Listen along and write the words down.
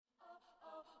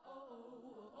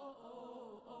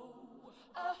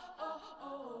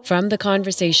From The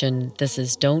Conversation, this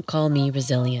is Don't Call Me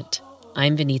Resilient.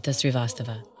 I'm Vinitha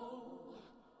Srivastava.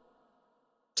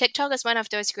 TikTok is one of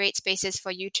those great spaces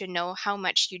for you to know how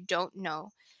much you don't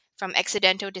know, from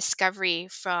accidental discovery,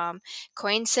 from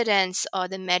coincidence, or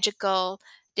the magical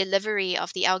delivery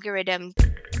of the algorithm.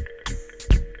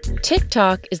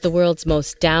 TikTok is the world's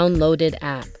most downloaded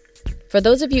app. For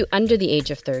those of you under the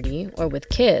age of 30 or with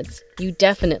kids, you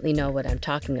definitely know what I'm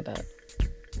talking about.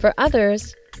 For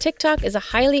others, TikTok is a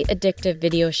highly addictive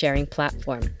video sharing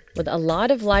platform with a lot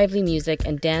of lively music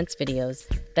and dance videos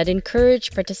that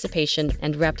encourage participation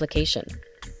and replication.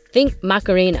 Think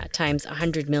Macarena times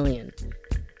 100 million.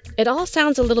 It all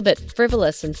sounds a little bit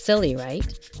frivolous and silly,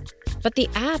 right? But the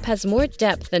app has more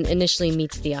depth than initially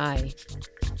meets the eye.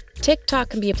 TikTok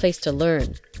can be a place to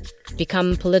learn,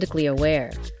 become politically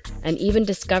aware, and even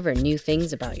discover new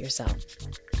things about yourself.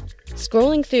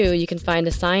 Scrolling through, you can find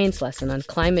a science lesson on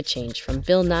climate change from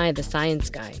Bill Nye the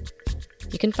Science Guy.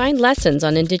 You can find lessons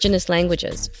on Indigenous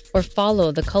languages or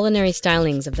follow the culinary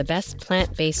stylings of the best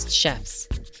plant-based chefs.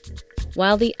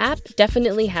 While the app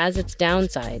definitely has its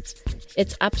downsides,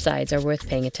 its upsides are worth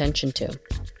paying attention to.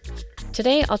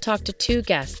 Today, I'll talk to two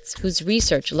guests whose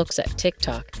research looks at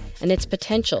TikTok and its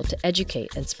potential to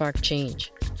educate and spark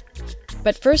change.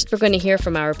 But first, we're going to hear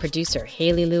from our producer,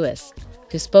 Haley Lewis,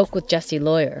 who spoke with Jessie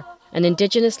Lawyer, an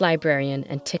Indigenous librarian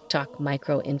and TikTok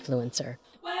micro-influencer.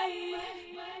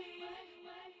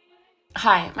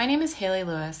 Hi, my name is Haley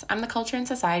Lewis. I'm the Culture and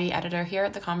Society editor here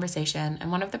at The Conversation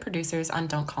and one of the producers on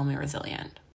Don't Call Me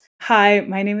Resilient. Hi,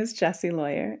 my name is Jessie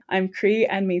Lawyer. I'm Cree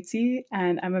and Métis,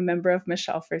 and I'm a member of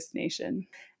Michelle First Nation.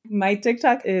 My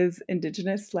TikTok is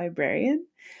Indigenous Librarian,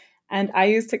 and I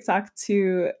use TikTok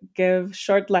to give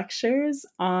short lectures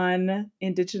on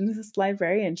Indigenous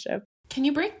librarianship. Can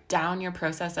you break down your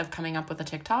process of coming up with a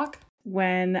TikTok?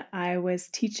 When I was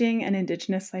teaching an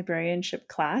Indigenous librarianship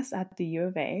class at the U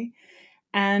of A,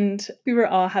 and we were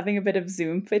all having a bit of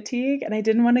Zoom fatigue, and I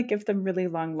didn't want to give them really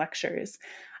long lectures.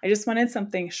 I just wanted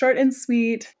something short and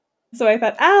sweet. So I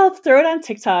thought, I'll throw it on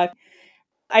TikTok.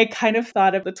 I kind of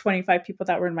thought of the 25 people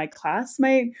that were in my class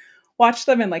might watch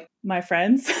them and like my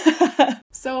friends.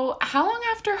 So how long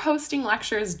after hosting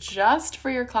lectures just for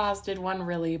your class did one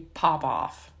really pop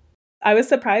off? I was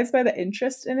surprised by the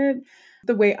interest in it.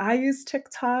 The way I used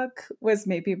TikTok was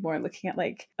maybe more looking at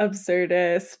like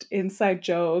absurdist, inside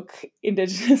joke,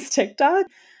 Indigenous TikTok.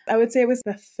 I would say it was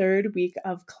the third week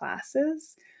of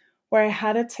classes where I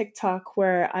had a TikTok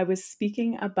where I was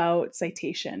speaking about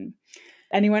citation.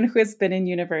 Anyone who has been in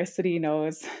university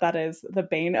knows that is the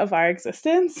bane of our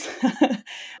existence.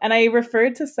 And I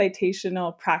referred to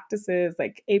citational practices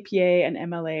like APA and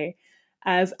MLA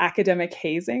as academic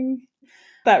hazing.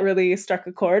 That really struck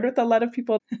a chord with a lot of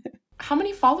people. How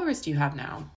many followers do you have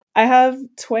now? I have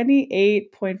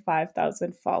 28.5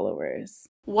 thousand followers.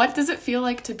 What does it feel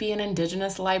like to be an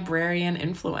Indigenous librarian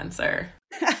influencer?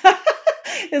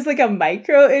 It's like a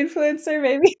micro influencer,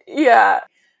 maybe. Yeah.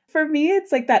 For me,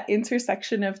 it's like that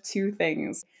intersection of two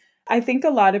things. I think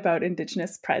a lot about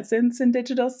Indigenous presence in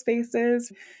digital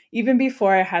spaces. Even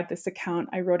before I had this account,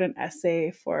 I wrote an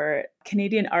essay for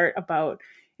Canadian Art about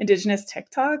Indigenous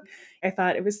TikTok. I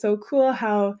thought it was so cool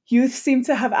how youth seemed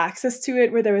to have access to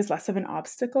it where there was less of an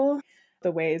obstacle.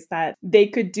 The ways that they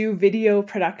could do video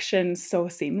production so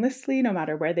seamlessly, no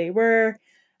matter where they were.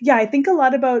 Yeah, I think a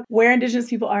lot about where Indigenous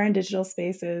people are in digital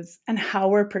spaces and how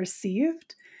we're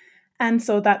perceived. And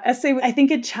so that essay, I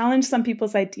think it challenged some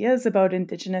people's ideas about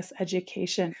Indigenous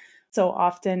education. So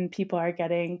often people are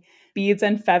getting beads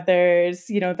and feathers,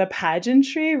 the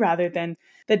pageantry rather than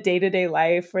the day-to-day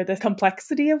life or the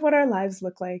complexity of what our lives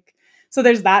look like. So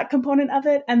there's that component of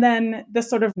it. And then the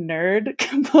sort of nerd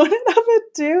component of it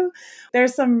too.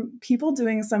 There's some people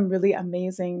doing some really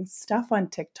amazing stuff on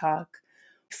TikTok,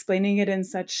 explaining it in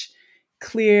such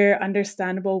clear,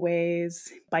 understandable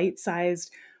ways,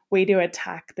 bite-sized way to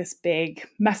attack this big,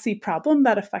 messy problem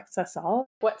that affects us all.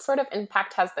 What sort of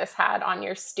impact has this had on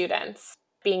your students,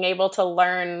 being able to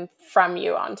learn from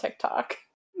you on TikTok?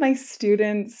 My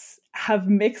students have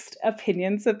mixed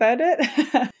opinions about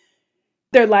it.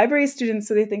 They're library students,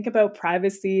 so they think about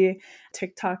privacy.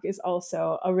 TikTok is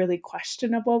also a really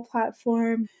questionable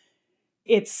platform.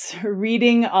 It's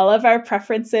reading all of our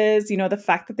preferences, the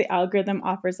fact that the algorithm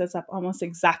offers us up almost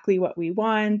exactly what we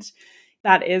want.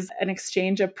 That is an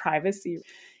exchange of privacy.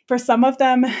 For some of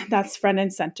them, that's front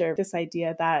and center, this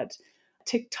idea that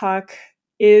TikTok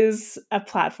is a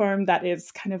platform that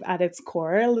is kind of at its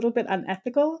core a little bit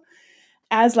unethical.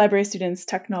 As library students,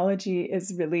 technology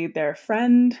is really their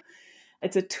friend.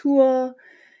 It's a tool.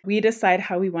 We decide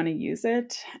how we want to use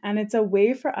it. And it's a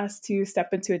way for us to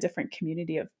step into a different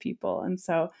community of people. And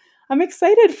so I'm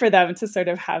excited for them to sort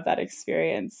of have that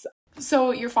experience.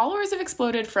 So your followers have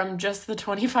exploded from just the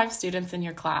 25 students in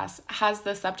your class. Has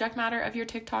the subject matter of your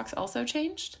TikToks also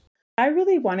changed? I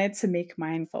really wanted to make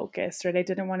mine focused, right? I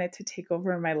didn't want it to take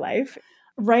over my life.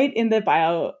 Right in the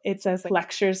bio, it says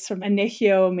lectures from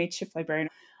Anihio, makeshift librarian.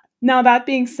 Now, that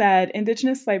being said,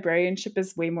 Indigenous librarianship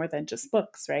is way more than just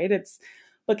books, right? It's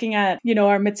looking at,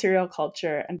 our material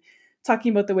culture and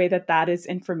talking about the way that that is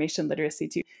information literacy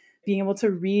too. Being able to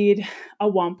read a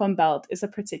wampum belt is a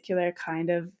particular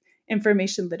kind of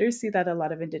information literacy that a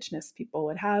lot of Indigenous people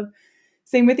would have.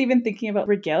 Same with even thinking about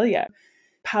regalia.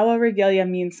 How a regalia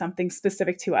means something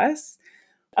specific to us.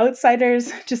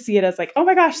 Outsiders just see it as like, oh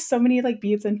my gosh, so many like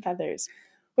beads and feathers.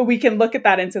 But we can look at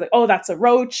that and say like, oh, that's a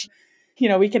roach.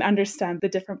 We can understand the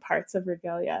different parts of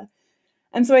regalia.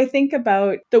 And so I think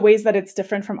about the ways that it's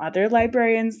different from other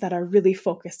librarians that are really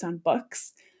focused on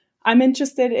books. I'm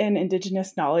interested in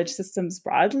Indigenous knowledge systems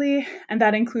broadly, and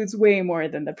that includes way more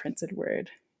than the printed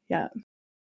word. Yeah.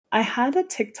 I had a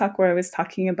TikTok where I was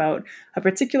talking about a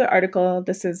particular article.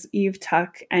 This is Eve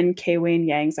Tuck and Kay Wayne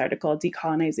Yang's article,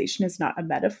 Decolonization is Not a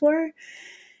Metaphor.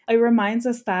 It reminds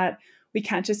us that we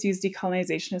can't just use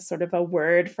decolonization as sort of a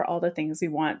word for all the things we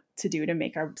want to do to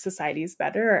make our societies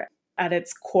better. At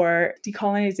its core,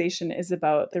 decolonization is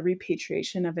about the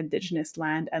repatriation of Indigenous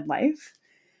land and life.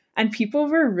 And people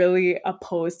were really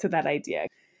opposed to that idea.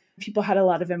 People had a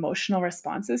lot of emotional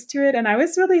responses to it. And I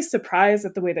was really surprised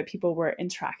at the way that people were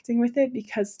interacting with it,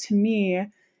 because to me,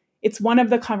 it's one of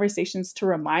the conversations to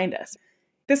remind us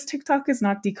this TikTok is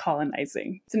not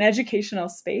decolonizing. It's an educational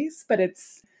space, but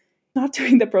it's not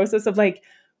doing the process of like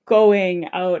going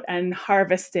out and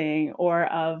harvesting or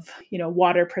of,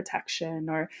 water protection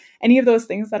or any of those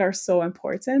things that are so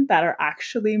important that are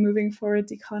actually moving forward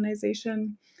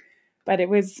decolonization. But it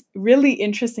was really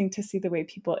interesting to see the way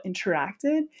people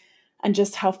interacted and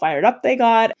just how fired up they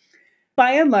got.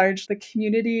 By and large, the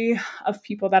community of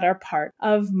people that are part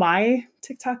of my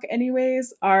TikTok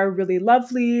anyways are really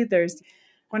lovely. There's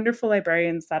wonderful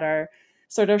librarians that are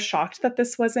sort of shocked that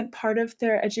this wasn't part of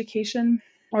their education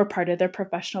or part of their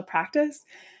professional practice.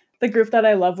 The group that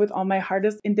I love with all my heart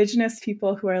is Indigenous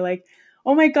people who are like,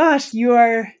 oh my gosh, you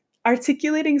are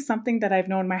articulating something that I've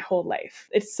known my whole life.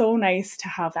 It's so nice to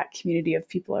have that community of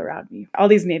people around me, all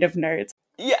these Native nerds.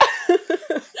 Yeah.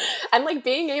 And like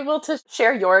being able to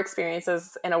share your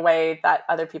experiences in a way that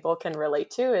other people can relate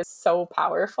to is so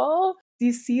powerful.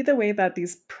 You see the way that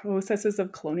these processes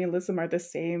of colonialism are the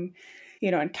same,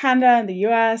 in Canada and the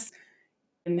US,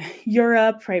 in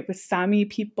Europe, right, with Sami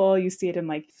people. You see it in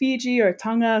like Fiji or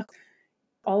Tonga.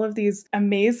 All of these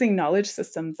amazing knowledge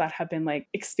systems that have been like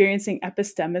experiencing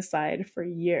epistemicide for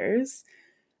years.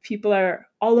 People are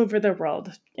all over the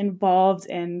world involved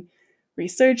in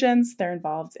resurgence. They're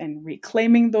involved in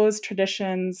reclaiming those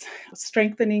traditions,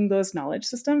 strengthening those knowledge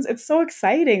systems. It's so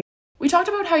exciting. We talked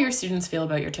about how your students feel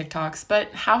about your TikToks,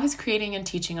 but how has creating and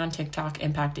teaching on TikTok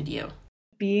impacted you?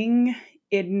 Being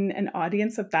in an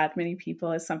audience of that many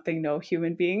people is something no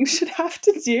human being should have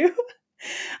to do.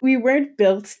 We weren't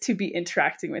built to be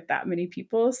interacting with that many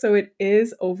people, so it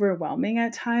is overwhelming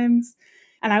at times.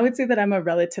 And I would say that I'm a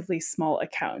relatively small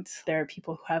account. There are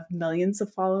people who have millions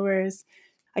of followers.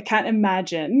 I can't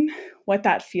imagine what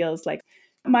that feels like.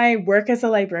 My work as a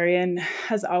librarian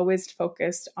has always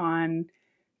focused on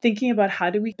thinking about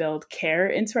how do we build care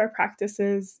into our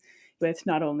practices with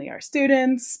not only our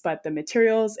students, but the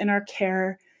materials in our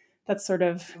care, that sort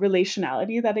of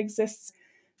relationality that exists.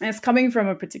 And it's coming from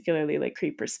a particularly like Cree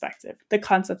perspective. The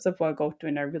concepts of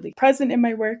Wagotwin are really present in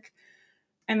my work.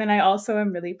 And then I also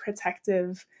am really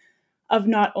protective of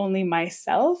not only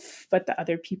myself, but the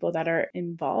other people that are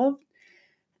involved,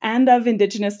 and of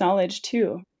Indigenous knowledge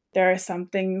too. There are some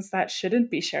things that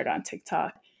shouldn't be shared on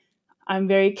TikTok. I'm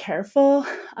very careful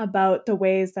about the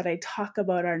ways that I talk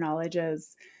about our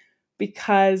knowledges,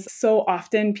 because so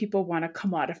often people want to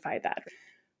commodify that.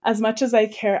 As much as I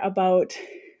care about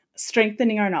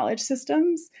strengthening our knowledge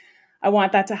systems, I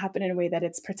want that to happen in a way that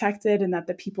it's protected and that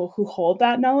the people who hold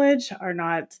that knowledge are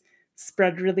not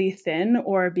spread really thin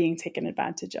or being taken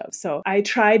advantage of. So I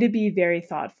try to be very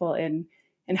thoughtful in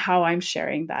how I'm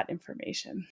sharing that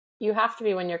information. You have to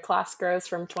be when your class grows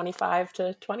from 25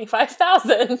 to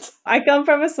 25,000. I come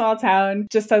from a small town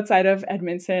just outside of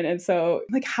Edmonton. And so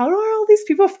like, how are all these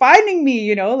people finding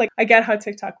me? Like I get how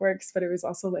TikTok works, but it was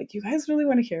also like, you guys really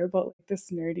want to hear about like,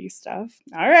 this nerdy stuff?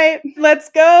 All right, let's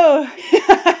go.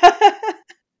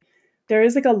 There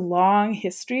is like a long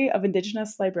history of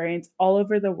Indigenous librarians all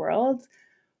over the world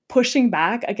pushing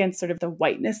back against sort of the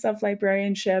whiteness of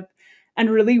librarianship and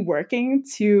really working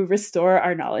to restore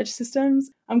our knowledge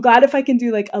systems. I'm glad if I can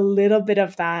do like a little bit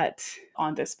of that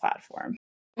on this platform.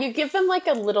 You give them like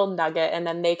a little nugget and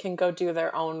then they can go do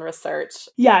their own research.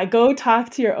 Yeah, go talk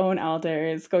to your own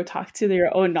elders, go talk to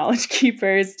your own knowledge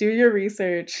keepers, do your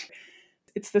research.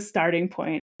 It's the starting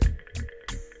point.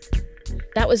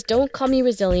 That was Don't Call Me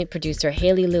Resilient producer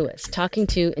Haley Lewis talking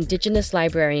to Indigenous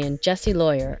librarian Jessie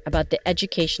Lawyer about the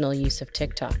educational use of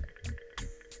TikTok.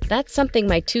 That's something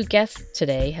my two guests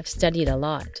today have studied a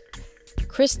lot.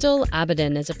 Crystal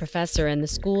Abadan is a professor in the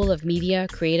School of Media,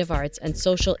 Creative Arts and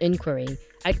Social Inquiry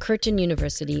at Curtin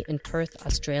University in Perth,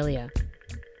 Australia.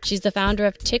 She's the founder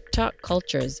of TikTok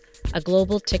Cultures, a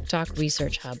global TikTok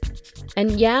research hub.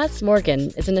 And Yas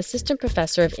Morgan is an assistant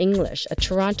professor of English at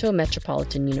Toronto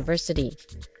Metropolitan University.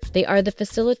 They are the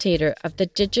facilitator of the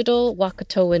Digital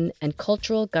Wakatoan and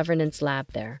Cultural Governance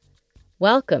Lab there.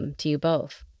 Welcome to you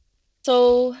both.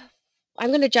 So I'm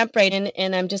going to jump right in,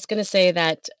 and I'm just going to say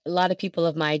that a lot of people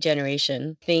of my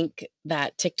generation think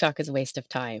that TikTok is a waste of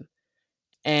time.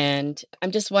 And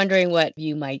I'm just wondering what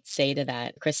you might say to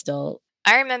that, Crystal.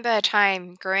 I remember a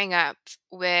time growing up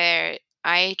where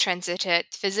I transited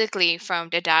physically from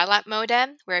the dial-up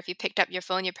modem, where if you picked up your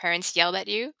phone, your parents yelled at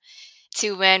you,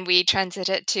 to when we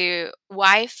transited to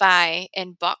Wi-Fi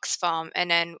in box form and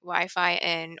then Wi-Fi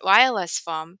in wireless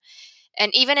form.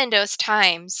 And even in those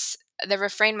times, the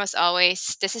refrain was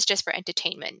always, this is just for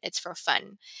entertainment, it's for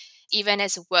fun. Even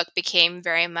as work became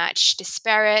very much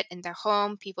disparate in their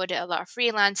home, people did a lot of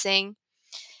freelancing.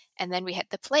 And then we had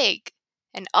the plague.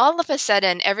 And all of a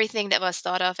sudden, everything that was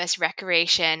thought of as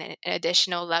recreation and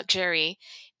additional luxury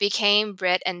became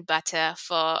bread and butter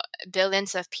for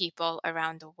billions of people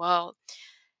around the world.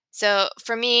 So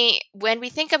for me, when we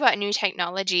think about new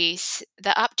technologies, the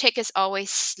uptick is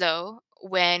always slow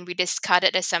when we discard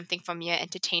it as something for mere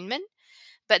entertainment.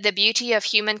 But the beauty of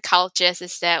human cultures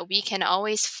is that we can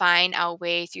always find our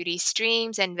way through these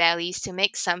streams and valleys to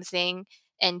make something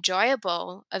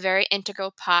enjoyable a very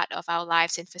integral part of our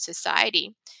lives and for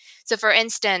society. So, for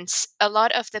instance, a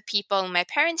lot of the people in my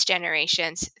parents'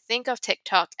 generations think of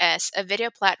TikTok as a video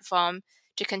platform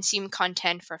to consume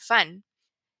content for fun.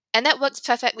 And that works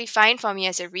perfectly fine for me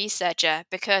as a researcher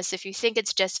because if you think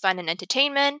it's just fun and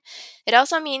entertainment, it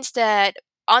also means that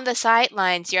on the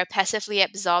sidelines, you're passively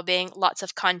absorbing lots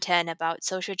of content about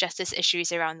social justice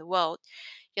issues around the world.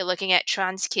 You're looking at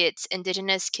trans kids,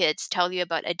 indigenous kids tell you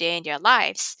about a day in their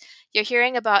lives. You're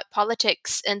hearing about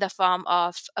politics in the form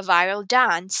of a viral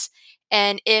dance.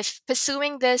 And if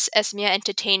pursuing this as mere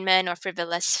entertainment or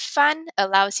frivolous fun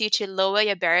allows you to lower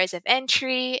your barriers of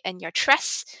entry and your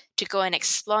trust to go and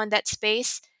explore in that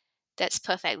space, that's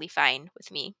perfectly fine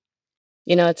with me.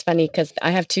 You know, it's funny because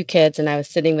I have two kids and I was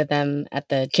sitting with them at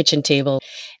the kitchen table,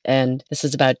 and this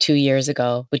was about 2 years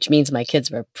ago, which means my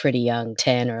kids were pretty young,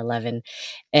 10 or 11.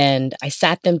 And I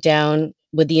sat them down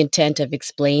with the intent of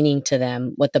explaining to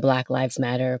them what the Black Lives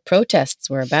Matter protests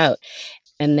were about.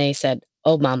 And they said,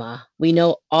 "Oh, Mama, we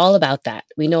know all about that.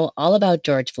 We know all about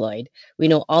George Floyd. We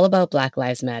know all about Black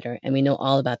Lives Matter, and we know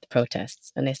all about the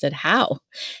protests." And I said, "How?"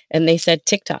 And they said,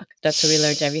 "TikTok. That's where we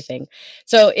learned everything."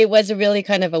 So it was a really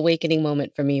kind of awakening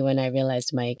moment for me when I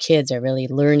realized my kids are really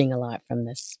learning a lot from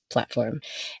this platform.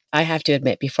 I have to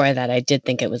admit, before that, I did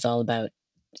think it was all about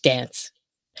dance.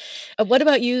 What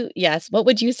about you? Yes. What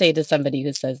would you say to somebody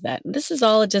who says that? This is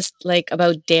all just like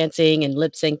about dancing and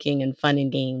lip syncing and fun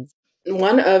and games.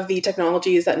 One of the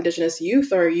technologies that Indigenous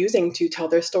youth are using to tell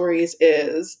their stories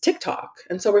is TikTok.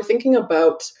 And so we're thinking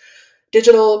about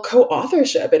digital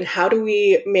co-authorship and how do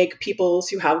we make peoples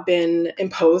who have been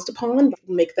imposed upon,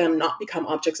 make them not become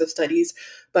objects of studies,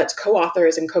 but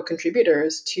co-authors and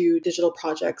co-contributors to digital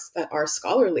projects that are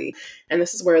scholarly. And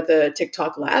this is where the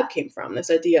TikTok lab came from, this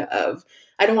idea of,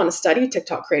 I don't want to study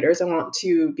TikTok creators. I want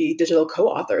to be digital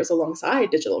co-authors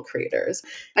alongside digital creators.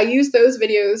 I use those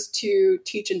videos to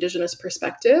teach Indigenous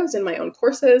perspectives in my own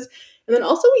courses. And then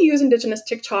also we use Indigenous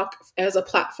TikTok as a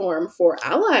platform for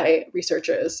ally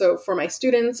researchers. So for my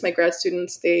students, my grad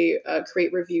students, they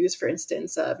create reviews, for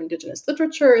instance, of Indigenous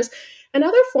literatures and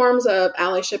other forms of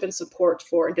allyship and support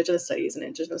for Indigenous studies and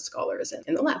Indigenous scholars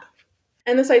in the lab.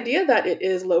 And this idea that it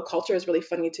is low culture is really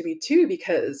funny to me too,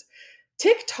 because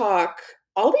TikTok,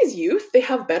 all these youth, they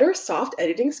have better soft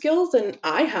editing skills than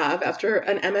I have after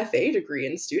an MFA degree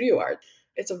in studio art.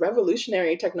 It's a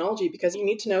revolutionary technology because you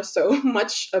need to know so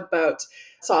much about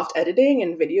soft editing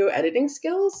and video editing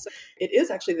skills. It is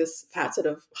actually this facet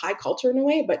of high culture in a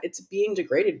way, but it's being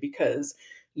degraded because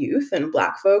youth and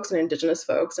Black folks and Indigenous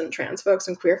folks and trans folks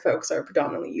and queer folks are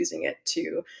predominantly using it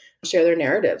to share their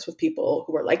narratives with people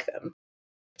who are like them.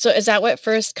 So is that what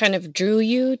first kind of drew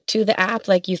you to the app?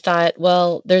 Like you thought,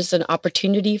 well, there's an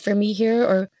opportunity for me here,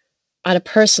 or on a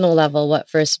personal level, what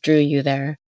first drew you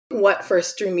there? What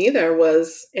first drew me there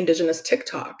was Indigenous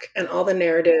TikTok and all the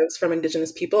narratives from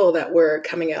Indigenous people that were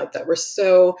coming out that were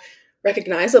so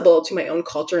recognizable to my own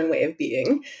culture and way of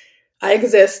being. I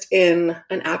exist in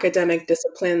an academic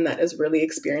discipline that is really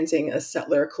experiencing a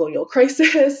settler colonial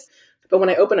crisis. But when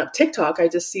I open up TikTok, I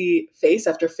just see face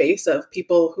after face of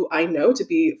people who I know to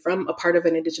be from a part of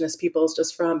an Indigenous peoples,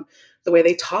 just from the way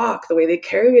they talk, the way they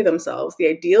carry themselves, the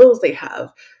ideals they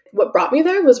have. What brought me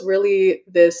there was really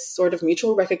this sort of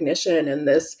mutual recognition and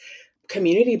this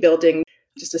community building,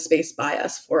 just a space by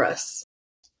us for us.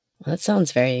 Well, that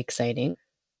sounds very exciting.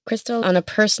 Crystal, on a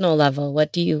personal level,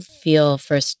 what do you feel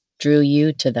first drew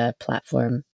you to the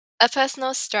platform? A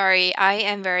personal story, I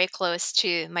am very close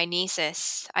to my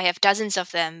nieces. I have dozens of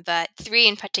them, but three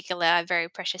in particular are very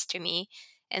precious to me,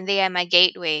 and they are my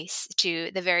gateways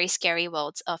to the very scary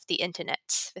worlds of the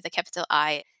internet with a capital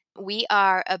I. We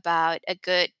are about a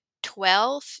good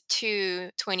 12 to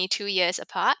 22 years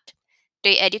apart.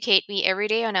 They educate me every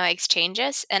day on our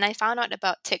exchanges, and I found out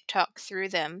about TikTok through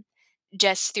them,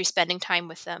 just through spending time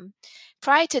with them.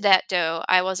 Prior to that, though,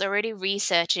 I was already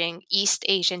researching East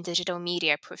Asian digital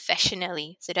media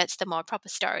professionally, so that's the more proper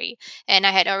story. And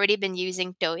I had already been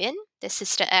using Douyin, the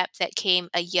sister app that came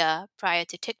a year prior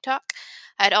to TikTok.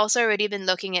 I had also already been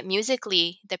looking at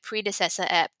Musical.ly, the predecessor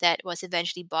app that was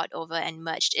eventually bought over and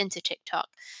merged into TikTok.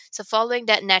 So, following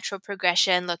that natural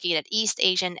progression, looking at East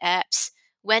Asian apps,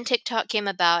 when TikTok came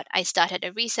about, I started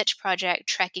a research project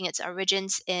tracking its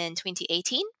origins in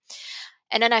 2018.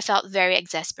 And then I felt very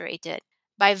exasperated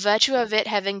by virtue of it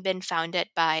having been founded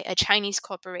by a Chinese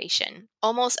corporation.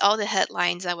 Almost all the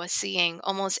headlines I was seeing,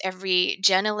 almost every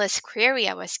journalist query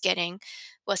I was getting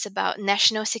was about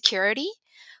national security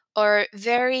or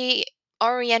very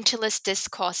Orientalist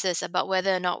discourses about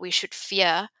whether or not we should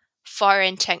fear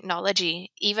foreign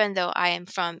technology, even though I am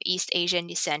from East Asian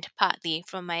descent, partly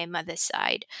from my mother's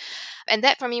side. And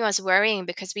that for me was worrying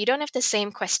because we don't have the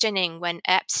same questioning when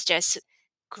apps just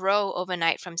grow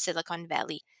overnight from Silicon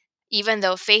Valley. Even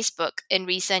though Facebook in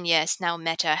recent years, now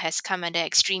Meta, has come under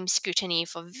extreme scrutiny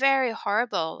for very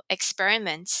horrible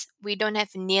experiments, we don't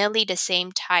have nearly the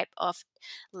same type of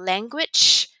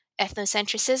language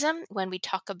ethnocentrism when we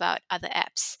talk about other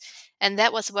apps. And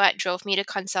that was what drove me to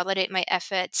consolidate my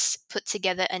efforts, put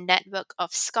together a network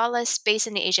of scholars based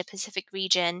in the Asia Pacific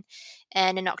region.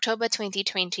 And in October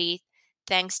 2020,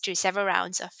 thanks to several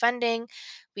rounds of funding,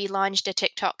 we launched the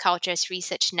TikTok Cultures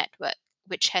Research Network,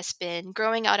 which has been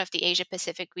growing out of the Asia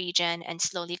Pacific region and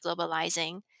slowly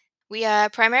globalizing. We are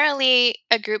primarily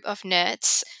a group of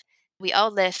nerds. We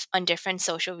all live on different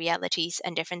social realities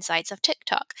and different sides of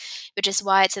TikTok, which is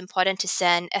why it's important to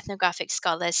send ethnographic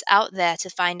scholars out there to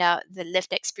find out the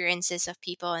lived experiences of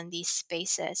people in these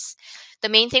spaces. The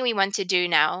main thing we want to do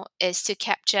now is to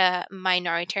capture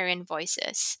minoritarian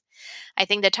voices. I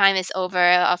think the time is over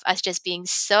of us just being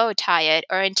so tired,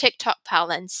 or in TikTok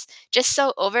parlance, just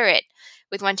so over it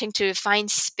with wanting to find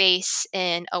space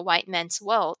in a white man's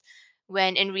world,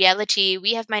 when in reality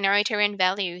we have minoritarian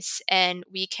values and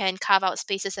we can carve out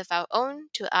spaces of our own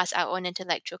to ask our own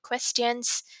intellectual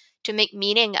questions, to make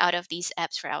meaning out of these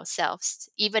apps for ourselves,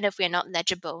 even if we're not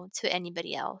legible to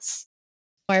anybody else.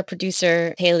 Our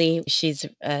producer, Haley, she's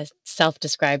a self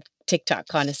described TikTok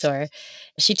connoisseur.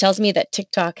 She tells me that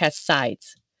TikTok has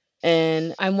sides.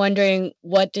 And I'm wondering,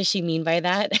 what does she mean by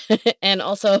that? And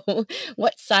also,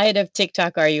 what side of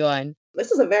TikTok are you on?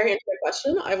 This is a very interesting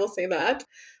question. I will say that.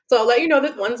 So I'll let you know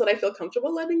the ones that I feel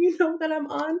comfortable letting you know that I'm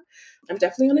on. I'm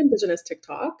definitely on Indigenous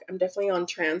TikTok. I'm definitely on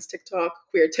trans TikTok,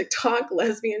 queer TikTok,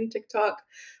 lesbian TikTok.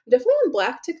 I'm definitely on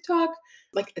Black TikTok,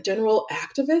 like a general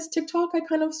activist TikTok I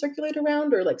kind of circulate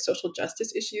around, or like social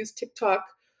justice issues TikTok.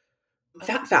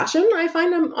 Fashion, I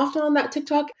find I'm often on that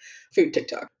TikTok. Food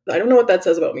TikTok. I don't know what that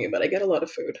says about me, but I get a lot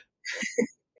of food.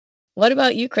 What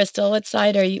about you, Crystal? What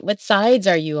sides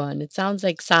are you on? It sounds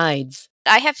like sides.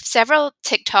 I have several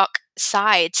TikTok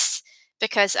sides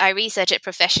because I research it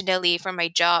professionally for my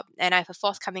job, and I have a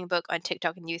forthcoming book on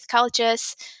TikTok and youth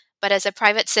cultures. But as a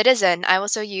private citizen, I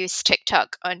also use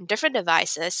TikTok on different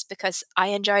devices because I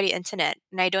enjoy the internet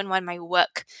and I don't want my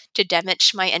work to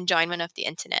damage my enjoyment of the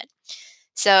internet.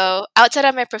 So, outside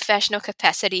of my professional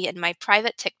capacity in my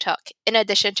private TikTok, in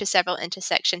addition to several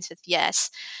intersections with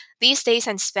Yes, these days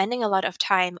I'm spending a lot of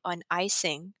time on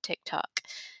icing TikTok.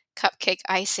 Cupcake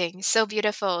icing, so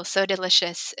beautiful, so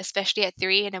delicious, especially at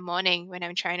 3 in the morning when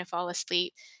I'm trying to fall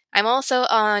asleep. I'm also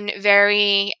on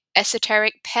very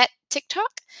esoteric pet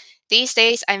TikTok. These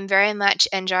days, I'm very much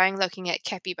enjoying looking at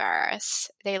capybaras.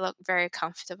 They look very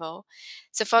comfortable.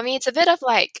 So for me, it's a bit of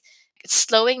like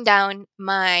slowing down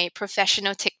my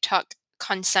professional TikTok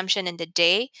consumption in the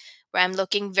day, where I'm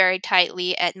looking very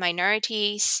tightly at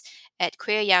minorities, at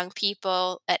queer young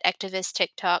people, at activist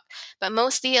TikTok, but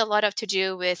mostly a lot of to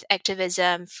do with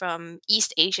activism from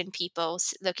East Asian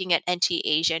peoples, looking at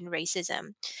anti-Asian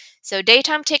racism. So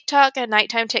daytime TikTok and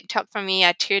nighttime TikTok for me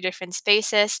are two different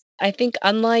spaces. I think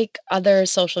unlike other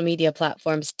social media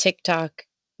platforms, TikTok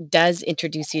does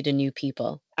introduce you to new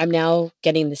people. I'm now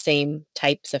getting the same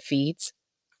types of feeds.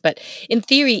 But in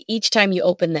theory, each time you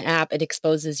open the app, it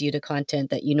exposes you to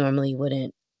content that you normally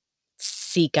wouldn't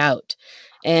seek out.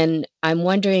 And I'm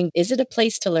wondering, is it a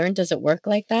place to learn? Does it work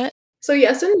like that? So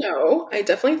yes and no. I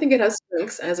definitely think it has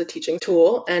strengths as a teaching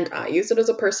tool, and I use it as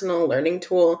a personal learning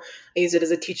tool. I use it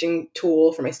as a teaching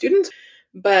tool for my students.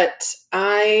 But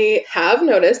I have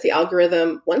noticed the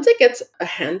algorithm, once it gets a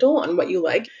handle on what you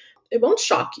like, it won't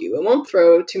shock you. It won't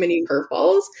throw too many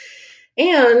curveballs.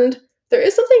 And there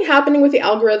is something happening with the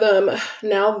algorithm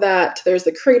now that there's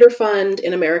the Creator Fund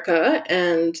in America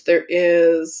and there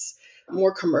is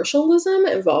more commercialism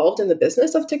involved in the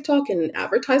business of TikTok and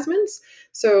advertisements.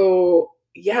 So,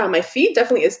 yeah, my feed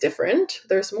definitely is different.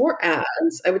 There's more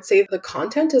ads. I would say the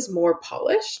content is more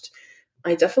polished.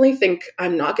 I definitely think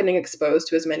I'm not getting exposed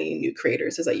to as many new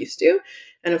creators as I used to.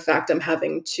 And in fact, I'm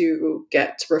having to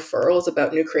get referrals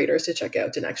about new creators to check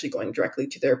out and actually going directly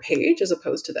to their page as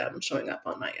opposed to them showing up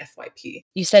on my FYP.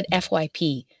 You said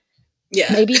FYP.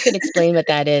 Yeah. Maybe you could explain what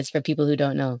that is for people who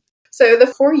don't know. So the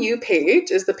For You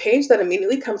page is the page that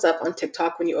immediately comes up on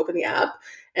TikTok when you open the app.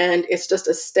 And it's just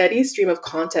a steady stream of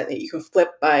content that you can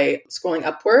flip by scrolling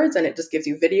upwards. And it just gives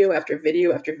you video after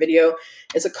video after video.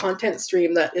 It's a content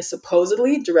stream that is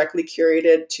supposedly directly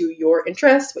curated to your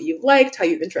interests, what you've liked, how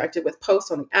you've interacted with posts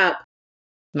on the app.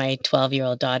 My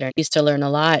 12-year-old daughter used to learn a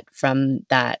lot from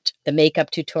that. The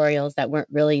makeup tutorials that weren't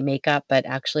really makeup, but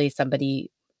actually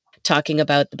somebody talking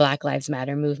about the Black Lives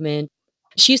Matter movement.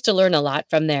 She used to learn a lot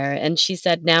from there. And she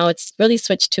said now it's really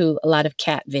switched to a lot of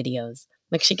cat videos.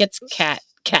 Like she gets cat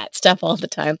stuff all the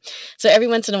time. So every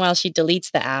once in a while she deletes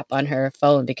the app on her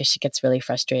phone because she gets really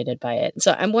frustrated by it.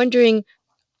 So I'm wondering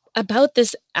about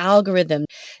this algorithm.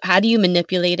 How do you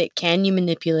manipulate it? Can you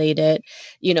manipulate it?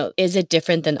 Is it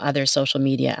different than other social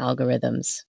media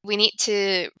algorithms? We need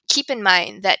to keep in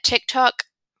mind that TikTok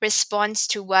responds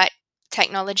to what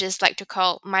technologists like to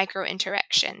call micro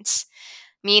interactions,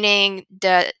 meaning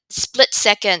the split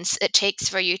seconds it takes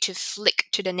for you to flick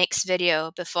to the next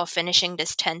video before finishing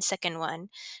this 10-second one,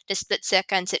 the split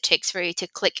seconds it takes for you to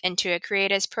click into a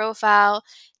creator's profile,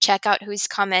 check out who's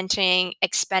commenting,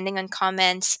 expanding on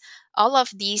comments. All of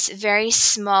these very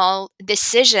small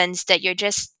decisions that you're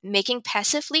just making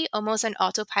passively, almost on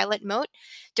autopilot mode,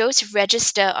 those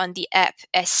register on the app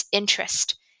as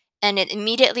interest. And it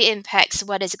immediately impacts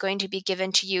what is going to be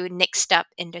given to you next up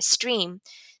in the stream.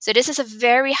 So this is a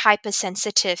very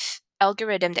hypersensitive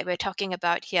algorithm that we're talking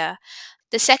about here.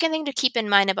 The second thing to keep in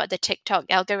mind about the TikTok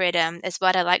algorithm is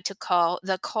what I like to call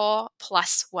the core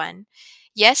plus one.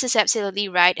 Yes, it's absolutely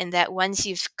right in that once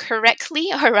you've correctly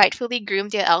or rightfully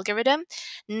groomed your algorithm,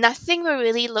 nothing will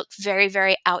really look very,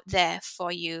 very out there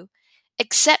for you,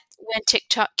 except when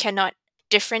TikTok cannot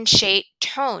differentiate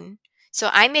tone. So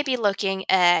I may be looking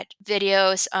at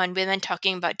videos on women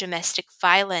talking about domestic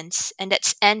violence, and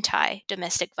that's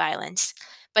anti-domestic violence.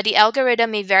 But the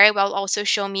algorithm may very well also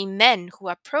show me men who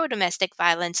are pro-domestic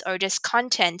violence or just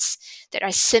contents that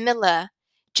are similar,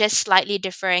 just slightly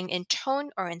differing in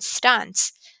tone or in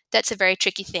stance. That's a very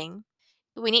tricky thing.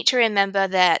 We need to remember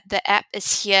that the app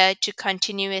is here to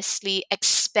continuously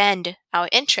expand our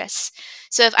interests.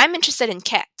 So if I'm interested in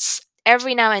cats,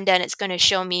 every now and then it's going to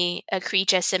show me a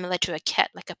creature similar to a cat,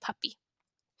 like a puppy.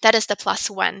 That is the plus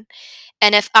one.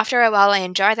 And if after a while I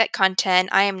enjoy that content,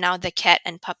 I am now the cat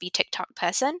and puppy TikTok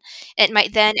person, it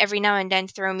might then every now and then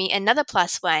throw me another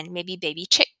plus one, maybe baby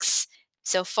chicks.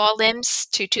 So 4 limbs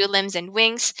to 2 limbs and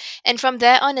wings. And from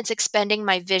there on, it's expanding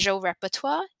my visual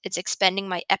repertoire, it's expanding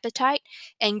my appetite,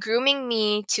 and grooming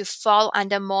me to fall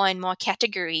under more and more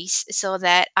categories so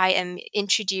that I am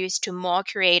introduced to more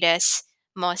creators,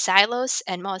 more silos,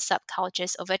 and more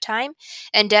subcultures over time,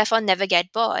 and therefore never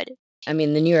get bored. I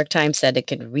mean, the New York Times said it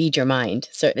could read your mind.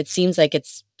 So it seems like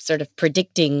it's sort of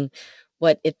predicting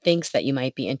what it thinks that you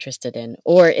might be interested in,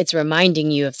 or it's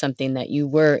reminding you of something that you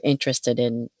were interested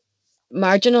in.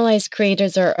 Marginalized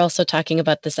creators are also talking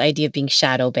about this idea of being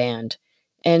shadow banned.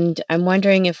 And I'm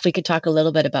wondering if we could talk a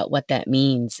little bit about what that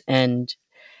means and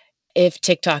if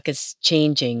TikTok is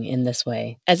changing in this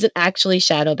way. Is it actually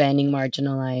shadow banning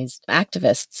marginalized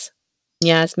activists?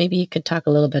 Yes, maybe you could talk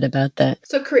a little bit about that.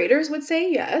 So creators would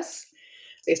say yes.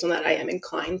 Based on that, I am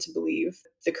inclined to believe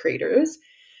the creators.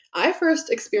 I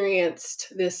first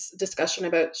experienced this discussion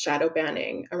about shadow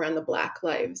banning around the Black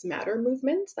Lives Matter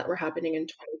movements that were happening in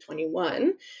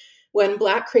 2021, when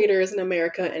Black creators in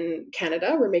America and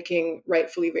Canada were making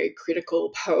rightfully very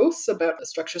critical posts about the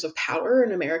structures of power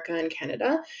in America and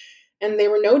Canada. And they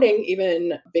were noting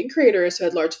even big creators who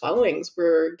had large followings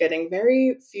were getting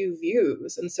very few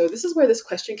views. And so this is where this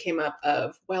question came up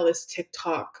of, well, is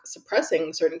TikTok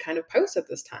suppressing certain kind of posts at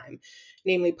this time?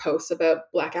 Namely posts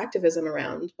about Black activism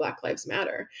around Black Lives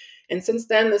Matter. And since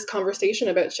then, this conversation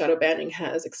about shadow banning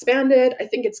has expanded. I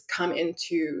think it's come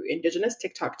into Indigenous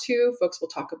TikTok too. Folks will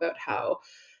talk about how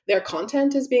their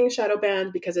content is being shadow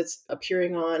banned because it's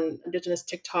appearing on Indigenous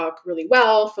TikTok really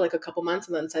well for like a couple months,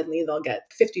 and then suddenly they'll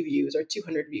get 50 views or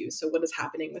 200 views. So what is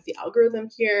happening with the algorithm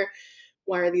here?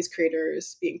 Why are these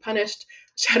creators being punished?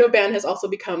 Shadow ban has also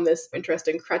become this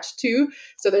interesting crutch too.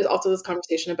 So there's also this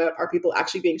conversation about, are people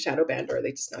actually being shadow banned, or are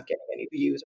they just not getting any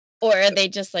views? Or are they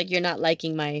just like, you're not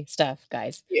liking my stuff,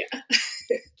 guys? Yeah.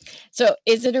 So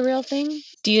is it a real thing?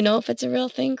 Do you know if it's a real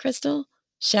thing, Crystal?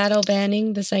 Shadow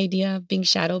banning, this idea of being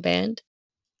shadow banned?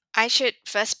 I should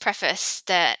first preface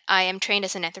that I am trained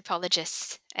as an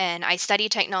anthropologist, and I study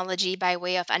technology by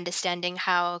way of understanding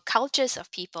how cultures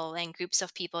of people and groups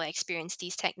of people experience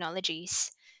these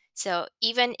technologies. So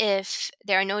even if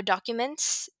there are no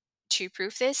documents to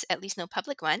prove this, at least no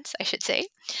public ones, I should say,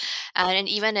 and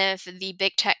even if the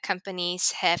big tech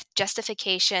companies have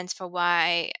justifications for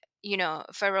why,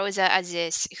 Feroza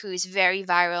Aziz, whose very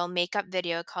viral makeup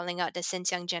video calling out the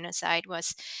Xinjiang genocide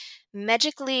was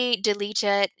magically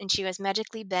deleted and she was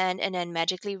magically banned and then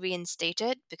magically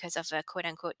reinstated because of a quote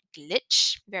unquote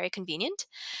glitch, very convenient.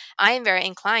 I am very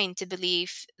inclined to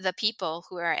believe the people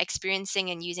who are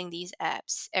experiencing and using these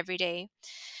apps every day.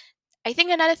 I think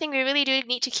another thing we really do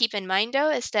need to keep in mind, though,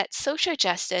 is that social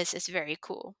justice is very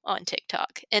cool on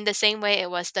TikTok, in the same way it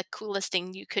was the coolest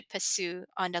thing you could pursue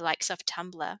on the likes of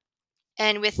Tumblr.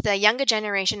 And with the younger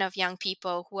generation of young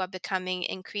people who are becoming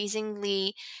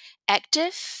increasingly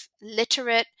active,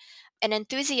 literate, and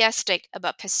enthusiastic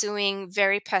about pursuing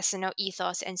very personal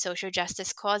ethos and social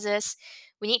justice causes,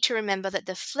 we need to remember that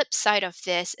the flip side of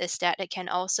this is that it can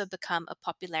also become a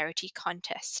popularity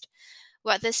contest.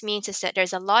 What this means is that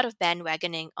there's a lot of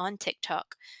bandwagoning on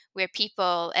TikTok where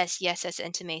people, as Yes has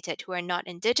intimated, who are not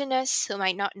indigenous, who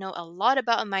might not know a lot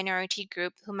about a minority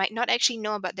group, who might not actually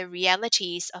know about the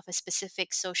realities of a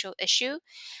specific social issue,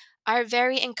 are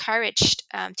very encouraged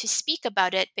to speak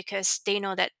about it because they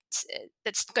know that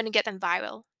that's going to get them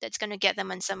viral. That's going to get them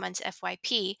on someone's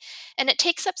FYP. And it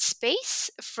takes up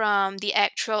space from the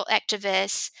actual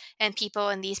activists and people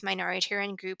in these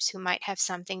minoritarian groups who might have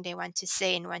something they want to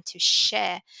say and want to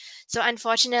share. So,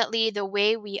 unfortunately, the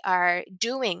way we are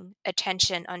doing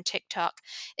attention on TikTok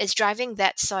is driving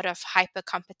that sort of hyper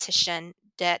competition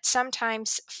that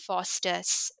sometimes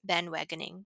fosters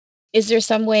bandwagoning. Is there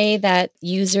some way that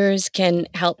users can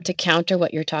help to counter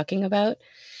what you're talking about?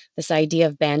 This idea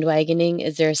of bandwagoning?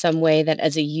 Is there some way that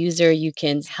as a user you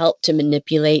can help to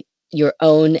manipulate your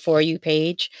own For You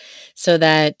page so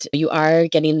that you are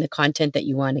getting the content that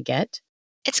you want to get?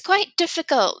 It's quite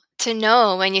difficult to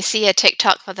know when you see a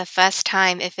TikTok for the first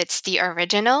time if it's the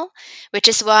original, which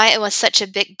is why it was such a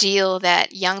big deal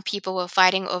that young people were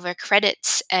fighting over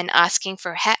credits and asking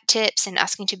for hat tips and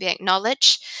asking to be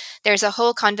acknowledged. There's a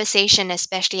whole conversation,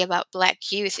 especially about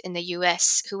Black youth in the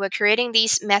US, who were creating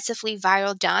these massively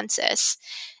viral dances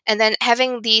and then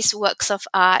having these works of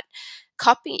art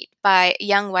copied by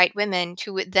young white women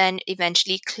who would then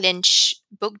eventually clinch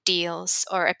book deals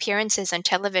or appearances on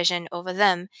television over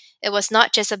them. It was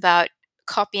not just about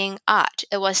copying art,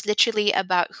 it was literally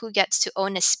about who gets to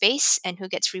own a space and who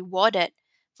gets rewarded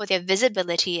for their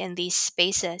visibility in these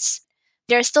spaces.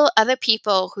 There are still other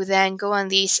people who then go on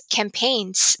these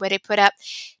campaigns where they put up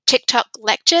TikTok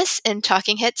lectures in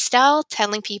talking head style,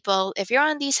 telling people if you're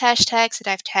on these hashtags that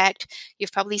I've tagged,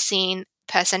 you've probably seen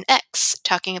person X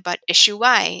talking about issue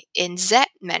Y in Z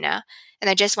manner. And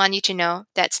I just want you to know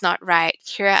that's not right.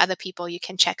 Here are other people you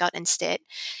can check out instead.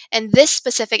 And this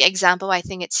specific example, I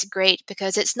think it's great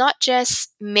because it's not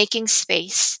just making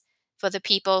space for the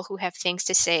people who have things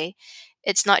to say.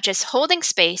 It's not just holding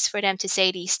space for them to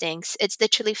say these things. It's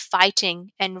literally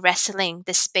fighting and wrestling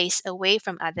the space away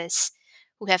from others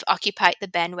who have occupied the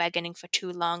bandwagoning for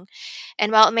too long.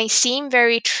 And while it may seem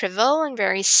very trivial and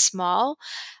very small,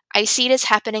 I see this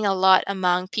happening a lot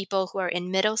among people who are in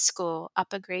middle school,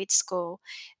 upper grade school.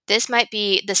 This might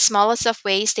be the smallest of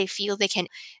ways they feel they can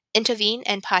intervene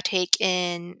and partake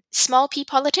in small p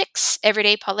politics,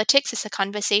 everyday politics as a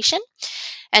conversation.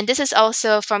 And this is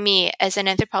also, for me, as an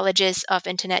anthropologist of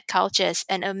internet cultures,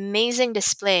 an amazing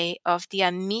display of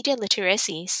their media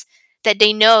literacies. That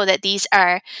they know that these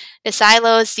are the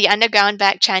silos, the underground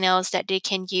back channels that they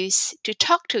can use to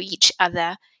talk to each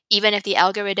other, even if the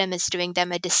algorithm is doing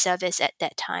them a disservice at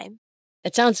that time.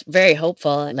 It sounds very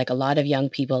hopeful. Like a lot of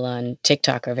young people on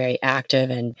TikTok are very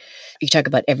active. And you talk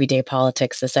about everyday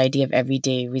politics, this idea of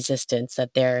everyday resistance,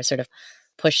 that they're sort of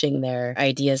pushing their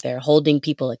ideas, they're holding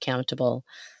people accountable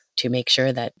to make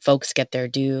sure that folks get their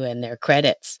due and their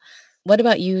credits. What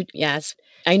about you, Yas?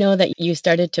 I know that you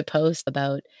started to post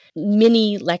about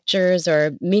mini lectures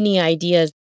or mini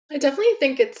ideas. I definitely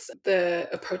think it's the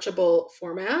approachable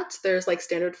format. There's like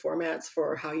standard formats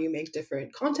for how you make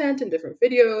different content and different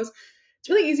videos. It's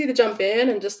really easy to jump in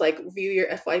and just like view your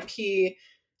FYP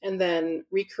and then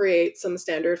recreate some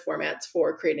standard formats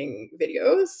for creating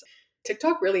videos.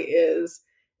 TikTok really is,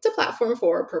 it's a platform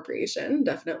for appropriation,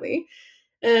 definitely.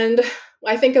 And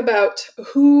I think about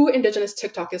who Indigenous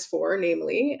TikTok is for,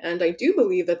 namely, and I do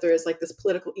believe that there is like this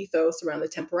political ethos around the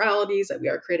temporalities that we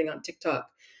are creating on TikTok.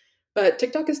 But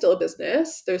TikTok is still a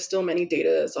business. There's still many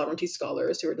data sovereignty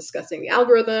scholars who are discussing the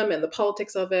algorithm and the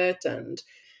politics of it and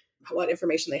what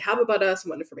information they have about us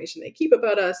and what information they keep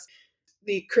about us.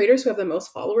 The creators who have the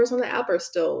most followers on the app are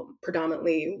still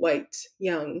predominantly white,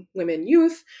 young women,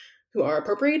 youth who are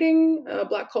appropriating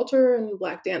Black culture and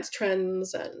Black dance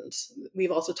trends. And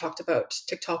we've also talked about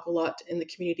TikTok a lot in the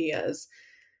community as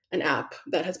an app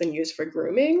that has been used for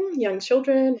grooming young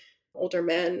children, older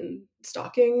men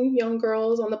stalking young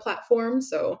girls on the platform.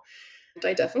 So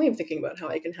I definitely am thinking about how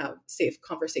I can have safe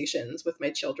conversations with my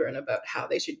children about how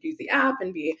they should use the app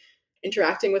and be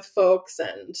interacting with folks.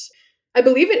 And I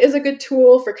believe it is a good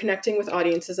tool for connecting with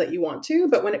audiences that you want to.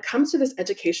 But when it comes to this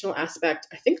educational aspect,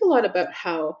 I think a lot about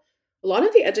how a lot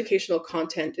of the educational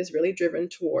content is really driven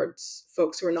towards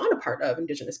folks who are not a part of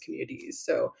Indigenous communities.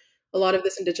 So a lot of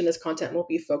this Indigenous content will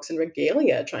be folks in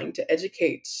regalia trying to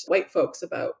educate white folks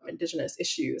about Indigenous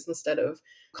issues instead of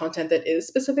content that is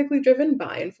specifically driven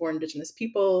by and for Indigenous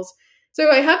peoples.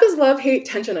 So I have this love-hate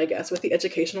tension, I guess, with the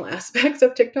educational aspects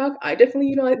of TikTok. I definitely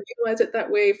utilize it that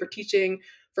way for teaching,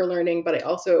 for learning, but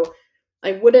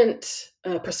I wouldn't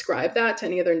prescribe that to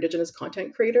any other Indigenous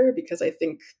content creator because I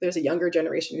think there's a younger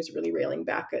generation who's really railing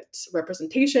back at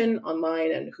representation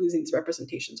online and who these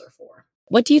representations are for.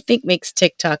 What do you think makes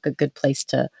TikTok a good place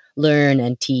to learn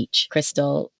and teach,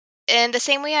 Crystal? In the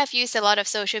same way I've used a lot of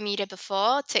social media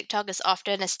before, TikTok is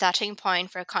often a starting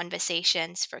point for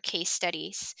conversations, for case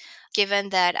studies. Given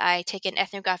that I take an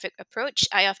ethnographic approach,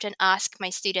 I often ask my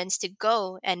students to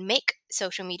go and make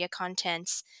social media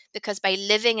contents because by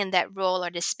living in that role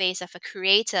or the space of a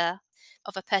creator,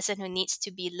 of a person who needs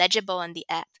to be legible on the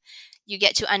app, you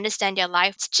get to understand their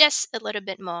lives just a little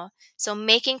bit more. So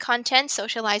making content,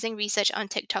 socializing research on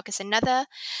TikTok is another.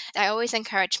 I always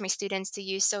encourage my students to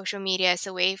use social media as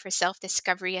a way for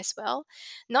self-discovery as well.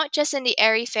 Not just in the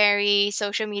airy-fairy,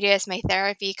 social media is my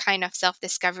therapy kind of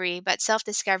self-discovery, but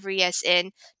self-discovery as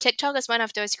in TikTok is one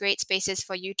of those great spaces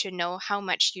for you to know how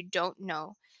much you don't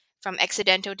know. From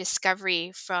accidental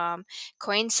discovery, from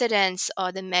coincidence,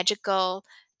 or the magical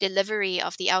delivery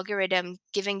of the algorithm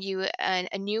giving you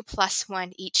a new plus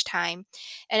one each time.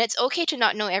 And it's okay to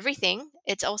not know everything.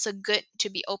 It's also good to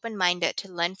be open minded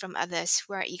to learn from others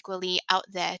who are equally out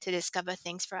there to discover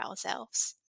things for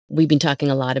ourselves. We've been talking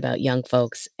a lot about young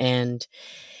folks, and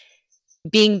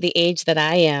being the age that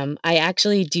I am, I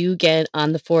actually do get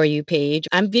on the For You page.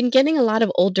 I've been getting a lot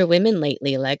of older women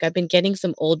lately. Like I've been getting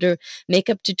some older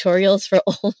makeup tutorials for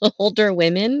older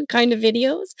women kind of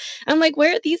videos. I'm like,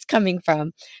 where are these coming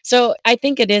from? So I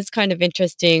think it is kind of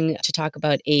interesting to talk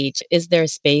about age. Is there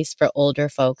space for older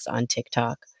folks on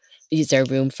TikTok? Is there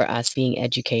room for us being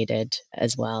educated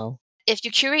as well? If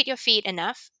you curate your feed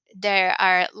enough, there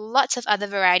are lots of other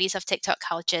varieties of TikTok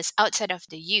cultures outside of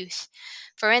the youth.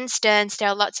 For instance, there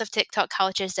are lots of TikTok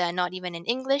cultures that are not even in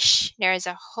English. There is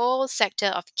a whole sector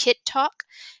of kid talk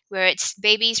where it's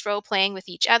babies role playing with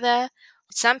each other.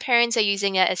 Some parents are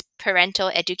using it as parental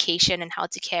education and how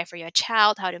to care for your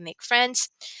child, how to make friends.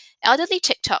 Elderly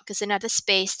TikTok is another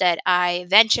space that I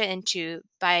venture into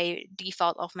by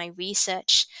default of my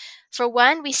research. For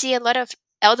one, we see a lot of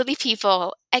elderly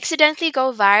people accidentally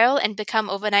go viral and become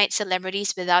overnight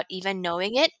celebrities without even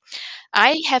knowing it.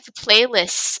 I have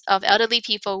playlists of elderly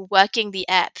people working the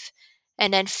app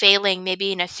and then failing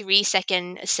maybe in a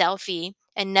 3-second selfie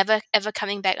and never ever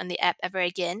coming back on the app ever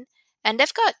again. And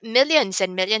they've got millions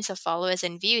and millions of followers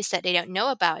and views that they don't know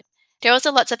about. There are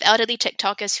also lots of elderly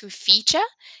TikTokers who feature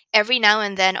every now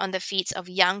and then on the feeds of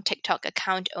young TikTok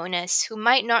account owners who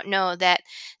might not know that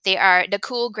they are the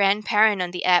cool grandparent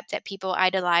on the app that people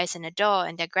idolize and adore,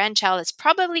 and their grandchild is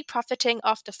probably profiting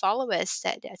off the followers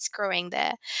that's growing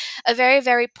there. A very,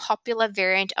 very popular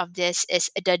variant of this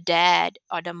is the dad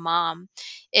or the mom.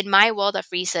 In my world of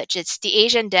research, it's the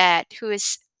Asian dad who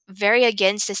is very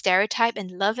against the stereotype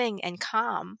and loving and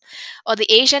calm, or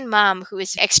the Asian mom who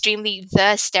is extremely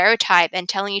the stereotype and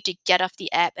telling you to get off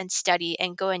the app and study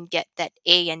and go and get that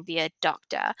A and be a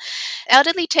doctor.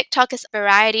 Elderly TikTok is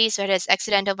varieties, whether it's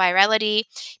accidental virality.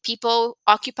 People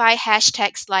occupy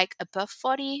hashtags like above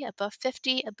 40, above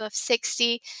 50, above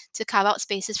 60 to carve out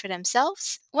spaces for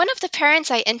themselves. One of the parents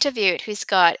I interviewed who's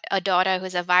got a daughter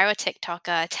who's a viral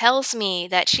TikToker tells me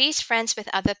that she's friends with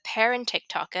other parent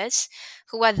TikTokers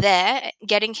who are there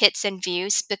getting hits and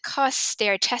views because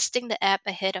they're testing the app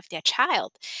ahead of their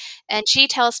child. And she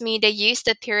tells me they used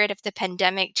the period of the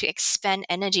pandemic to expend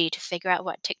energy to figure out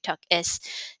what TikTok is.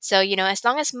 So, as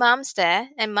long as mom's there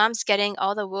and mom's getting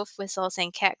all the wolf whistles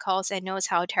and cat calls and knows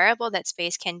how terrible that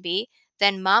space can be,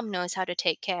 then mom knows how to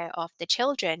take care of the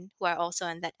children who are also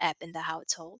in that app in the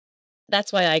household.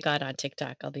 That's why I got on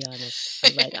TikTok, I'll be honest.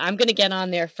 I'm like, I'm going to get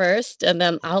on there first, and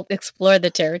then I'll explore the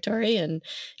territory, and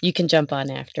you can jump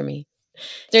on after me.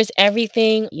 There's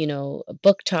everything,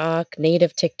 book talk,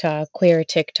 native TikTok, queer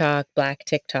TikTok, black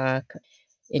TikTok,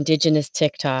 indigenous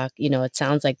TikTok. It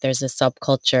sounds like there's a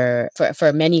subculture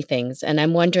for many things. And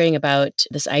I'm wondering about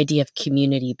this idea of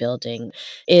community building.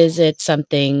 Is it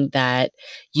something that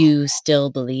you still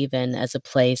believe in as a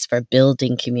place for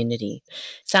building community?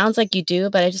 Sounds like you do,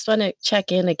 but I just want to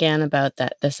check in again about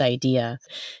this idea.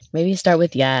 Maybe start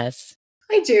with yes.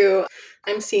 I do.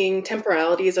 I'm seeing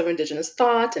temporalities of Indigenous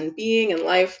thought and being and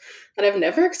life that I've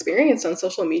never experienced on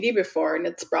social media before. And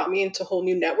it's brought me into whole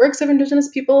new networks of Indigenous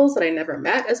peoples that I never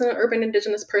met as an urban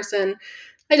Indigenous person.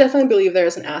 I definitely believe there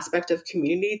is an aspect of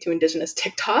community to Indigenous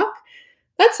TikTok.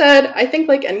 That said, I think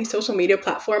like any social media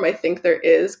platform, I think there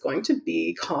is going to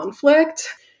be conflict.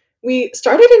 We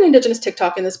started an Indigenous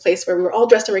TikTok in this place where we were all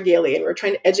dressed in regalia and we were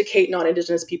trying to educate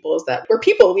non-Indigenous peoples that we're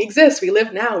people, we exist, we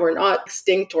live now, we're not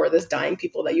extinct or this dying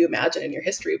people that you imagine in your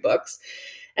history books.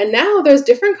 And now there's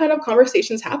different kind of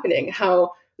conversations happening,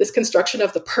 how this construction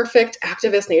of the perfect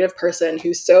activist Native person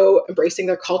who's so embracing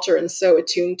their culture and so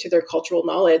attuned to their cultural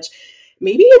knowledge,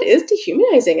 maybe it is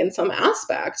dehumanizing in some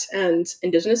aspect. And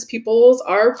Indigenous peoples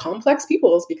are complex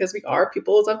peoples because we are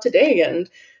peoples of today. And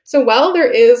so while there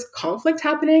is conflict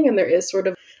happening and there is sort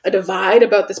of a divide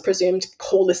about this presumed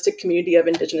holistic community of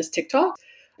Indigenous TikTok,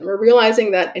 we're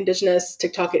realizing that Indigenous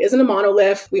TikTok isn't a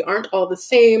monolith. We aren't all the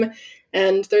same.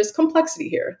 And there's complexity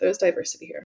here. There's diversity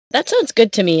here. That sounds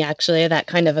good to me, actually, that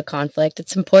kind of a conflict.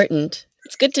 It's important.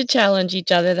 It's good to challenge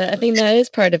each other. I think that is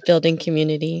part of building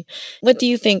community. What do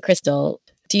you think, Crystal?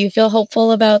 Do you feel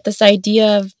hopeful about this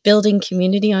idea of building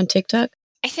community on TikTok?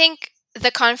 I think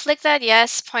the conflict that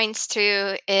Yes points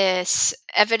to is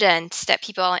evidence that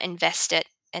people are invested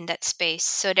in that space.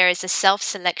 So there is a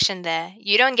self-selection there.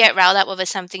 You don't get riled up over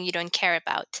something you don't care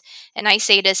about. And I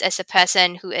say this as a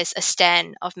person who is a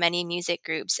stan of many music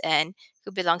groups and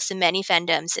who belongs to many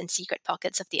fandoms and secret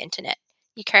pockets of the internet.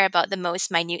 You care about the most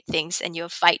minute things and you'll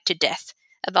fight to death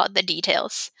about the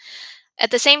details. At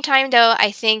the same time, though,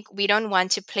 I think we don't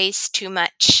want to place too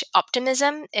much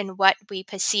optimism in what we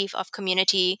perceive of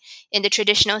community in the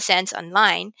traditional sense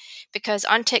online, because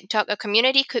on TikTok, a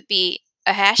community could be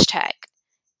a hashtag.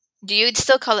 Do you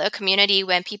still call it a community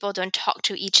when people don't talk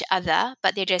to each other,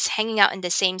 but they're just hanging out in the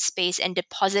same space and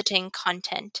depositing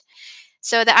content?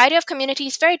 So the idea of community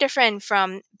is very different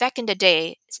from back in the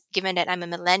day, given that I'm a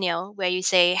millennial, where you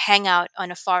say hang out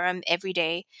on a forum every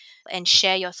day and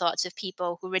share your thoughts with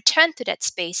people who return to that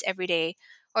space every day,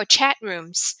 or chat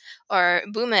rooms, or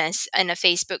boomers in a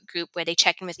Facebook group where they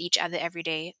check in with each other every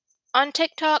day. On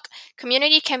TikTok,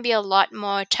 community can be a lot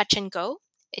more touch and go.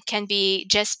 It can be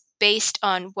just based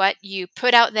on what you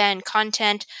put out there in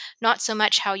content, not so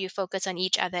much how you focus on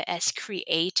each other as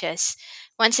creators.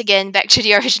 Once again, back to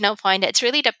the original point, it's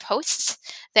really the posts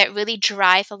that really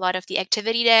drive a lot of the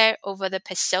activity there over the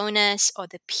personas or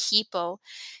the people.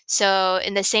 So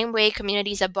in the same way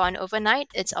communities are born overnight,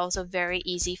 it's also very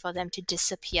easy for them to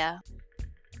disappear.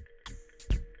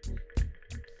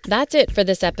 That's it for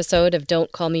this episode of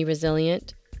Don't Call Me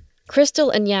Resilient. Crystal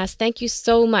and Yas, thank you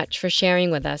so much for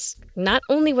sharing with us not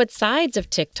only what sides of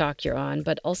TikTok you're on,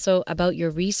 but also about your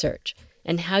research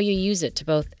and how you use it to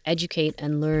both educate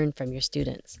and learn from your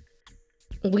students.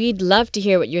 We'd love to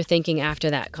hear what you're thinking after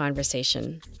that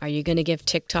conversation. Are you going to give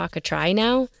TikTok a try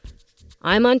now?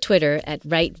 I'm on Twitter at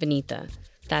WriteVanitha.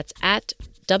 That's at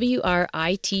WRITEVINITA.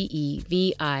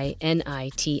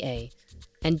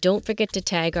 And don't forget to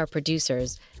tag our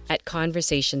producers at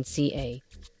ConversationCA.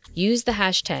 Use the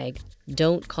hashtag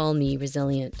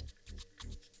 #Don'tCallMeResilient.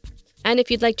 And if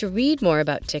you'd like to read more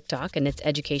about TikTok and its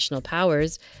educational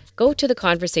powers, go to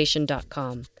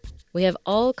theconversation.com. We have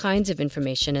all kinds of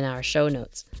information in our show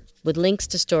notes, with links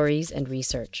to stories and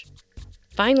research.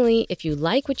 Finally, if you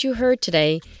like what you heard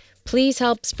today, please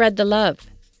help spread the love.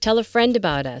 Tell a friend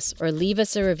about us or leave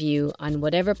us a review on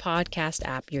whatever podcast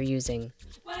app you're using.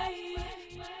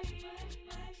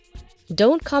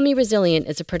 Don't Call Me Resilient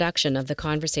is a production of The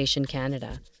Conversation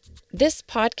Canada. This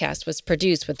podcast was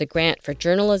produced with the grant for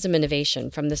journalism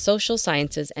innovation from the Social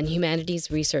Sciences and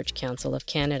Humanities Research Council of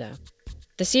Canada.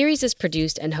 The series is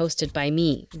produced and hosted by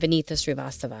me, Vinitha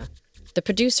Srivastava. The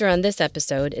producer on this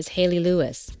episode is Haley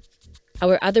Lewis.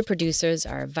 Our other producers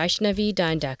are Vaishnavi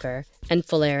Dandecker and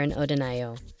Fularen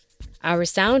Odenayo. Our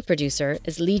sound producer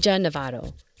is Lija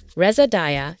Navarro. Reza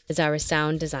Daya is our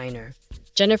sound designer.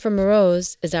 Jennifer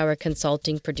Moroz is our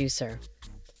consulting producer.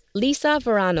 Lisa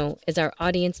Verano is our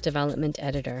audience development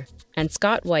editor, and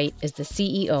Scott White is the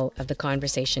CEO of The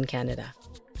Conversation Canada.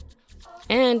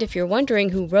 And if you're wondering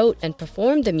who wrote and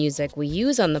performed the music we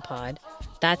use on the pod,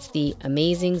 that's the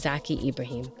amazing Zaki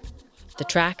Ibrahim. The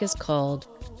track is called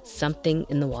Something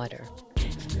in the Water.